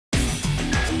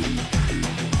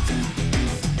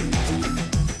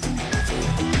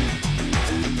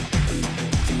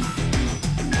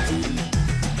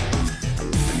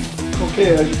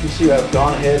Okay, as you can see, I've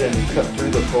gone ahead and cut through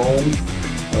the foam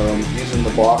using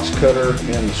the box cutter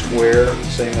and the square,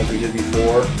 same as we did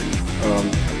before.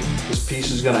 This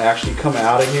piece is going to actually come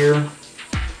out of here,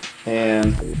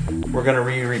 and we're going to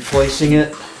be replacing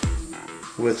it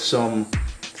with some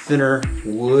thinner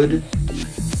wood.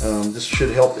 This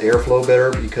should help the airflow better,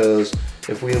 because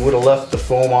if we would have left the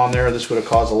foam on there, this would have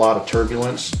caused a lot of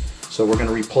turbulence. So we're going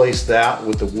to replace that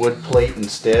with the wood plate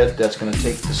instead. That's going to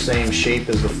take the same shape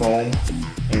as the foam,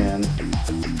 and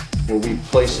we'll be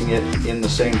placing it in the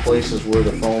same places where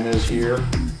the foam is here.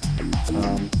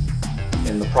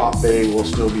 And the prop bay will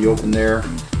still be open there,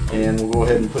 and we'll go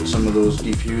ahead and put some of those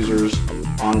diffusers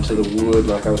onto the wood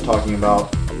like I was talking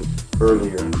about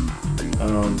earlier.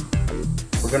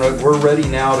 We're ready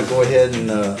now to go ahead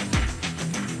and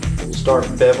start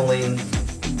beveling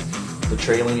the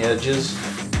trailing edges,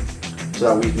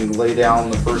 so that we can lay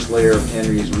down the first layer of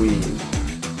Henry's weave.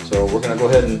 So we're going to go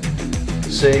ahead and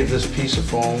save this piece of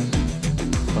foam.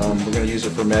 We're going to use it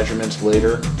for measurements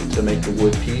later to make the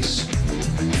wood piece.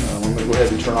 I'm going to go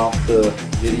ahead and turn off the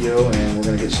video, and we're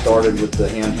going to get started with the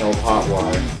handheld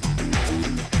Hotwire.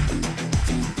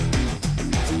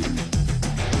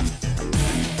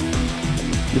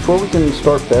 Before we can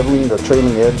start beveling the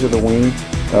trailing edge of the wing,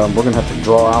 we're going to have to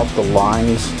draw out the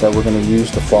lines that we're going to use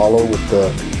to follow with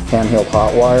the handheld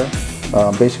Hotwire.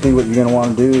 Basically what you're going to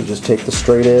want to do is just take the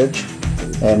straight edge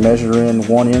and measure in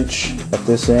 1 inch at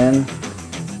this end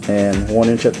and 1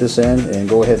 inch at this end, and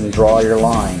go ahead and draw your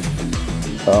line.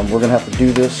 We're going to have to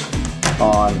do this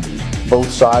on both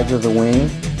sides of the wing,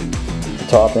 the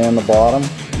top and the bottom,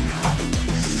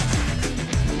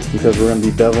 because we're going to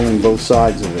be beveling both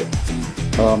sides of it.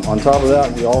 On top of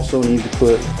that, we also need to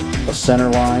put a center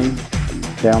line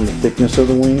down the thickness of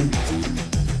the wing.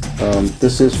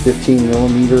 This is 15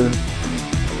 millimeter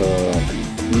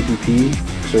EPP,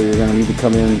 so you're going to need to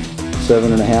come in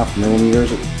 7.5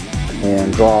 millimeters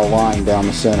and draw a line down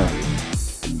the center,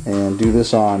 and do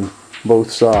this on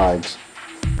both sides.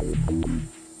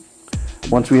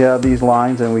 Once we have these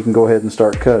lines, then we can go ahead and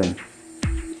start cutting.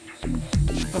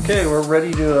 Okay, we're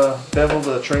ready to bevel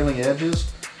the trailing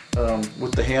edges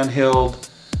with the handheld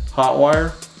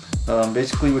Hotwire.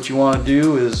 Basically what you want to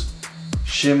do is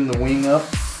shim the wing up.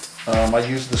 I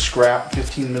used the scrap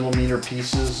 15 millimeter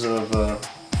pieces of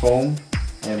foam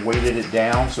and weighted it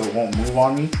down so it won't move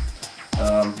on me.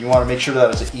 You want to make sure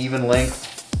that it's an even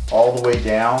length all the way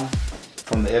down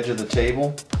from the edge of the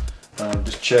table.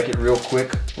 Just check it real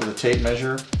quick with a tape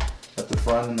measure at the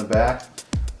front and the back,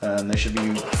 and they should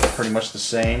be pretty much the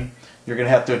same. You're going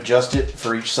to have to adjust it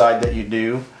for each side that you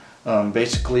do.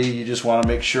 Basically, you just want to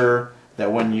make sure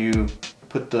that when you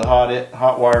put the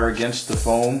Hotwire against the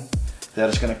foam, that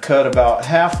it's going to cut about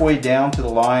halfway down to the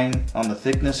line on the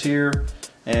thickness here,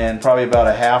 and probably about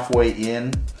a halfway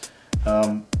in.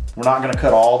 We're not going to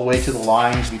cut all the way to the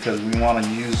lines, because we want to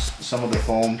use some of the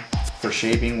foam for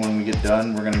shaping when we get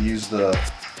done. We're going to use the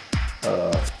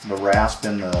rasp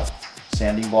and the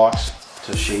sanding blocks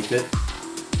to shape it.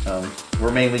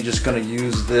 We're mainly just going to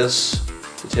use this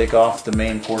to take off the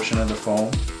main portion of the foam.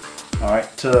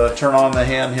 Alright, to turn on the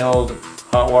handheld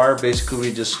Hotwire, basically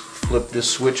we just flip this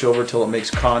switch over till it makes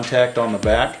contact on the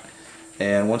back,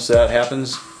 and once that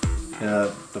happens,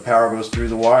 the power goes through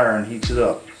the wire and heats it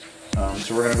up.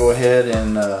 So we're going to go ahead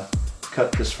and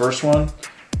cut this first one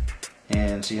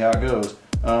and see how it goes.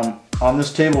 On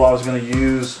this table I was going to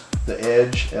use the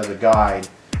edge as a guide.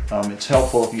 It's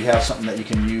helpful if you have something that you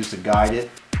can use to guide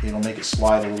it. It'll make it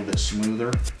slide a little bit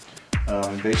smoother.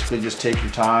 Basically just take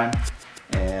your time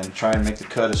and try and make the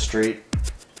cut as straight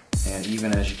and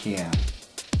even as you can.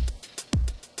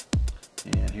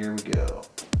 And here we go.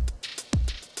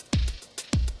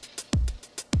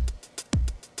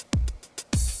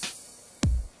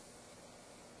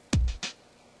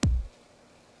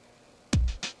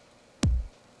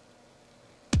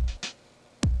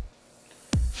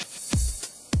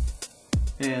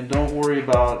 And don't worry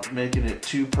about making it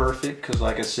too perfect, because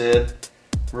like I said,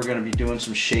 we're going to be doing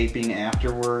some shaping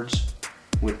afterwards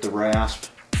with the rasp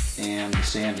and the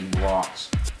sanding blocks.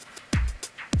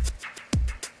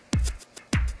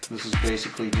 This is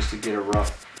basically just to get a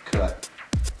rough cut.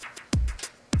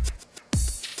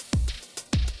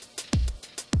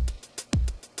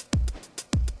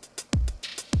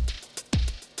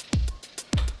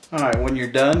 Alright, when you're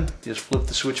done, just flip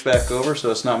the switch back over so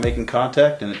it's not making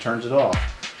contact, and it turns it off.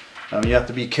 You have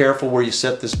to be careful where you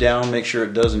set this down, make sure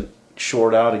it doesn't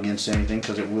short out against anything,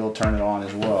 because it will turn it on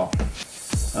as well.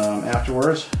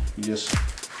 Afterwards, you just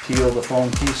peel the foam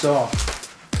piece off.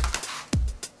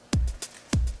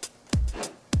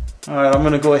 Alright, I'm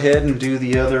going to go ahead and do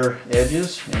the other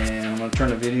edges, and I'm going to turn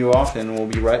the video off and we'll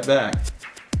be right back.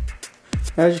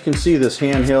 As you can see, this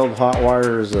handheld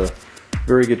Hotwire is a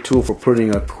very good tool for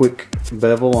putting a quick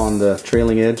bevel on the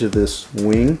trailing edge of this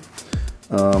wing.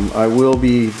 I will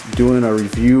be doing a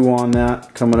review on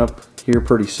that coming up here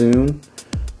pretty soon.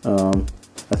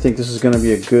 I think this is going to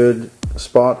be a good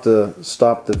spot to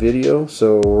stop the video,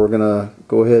 so we're going to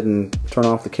go ahead and turn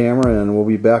off the camera and we'll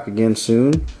be back again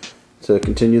soon to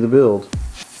continue the build.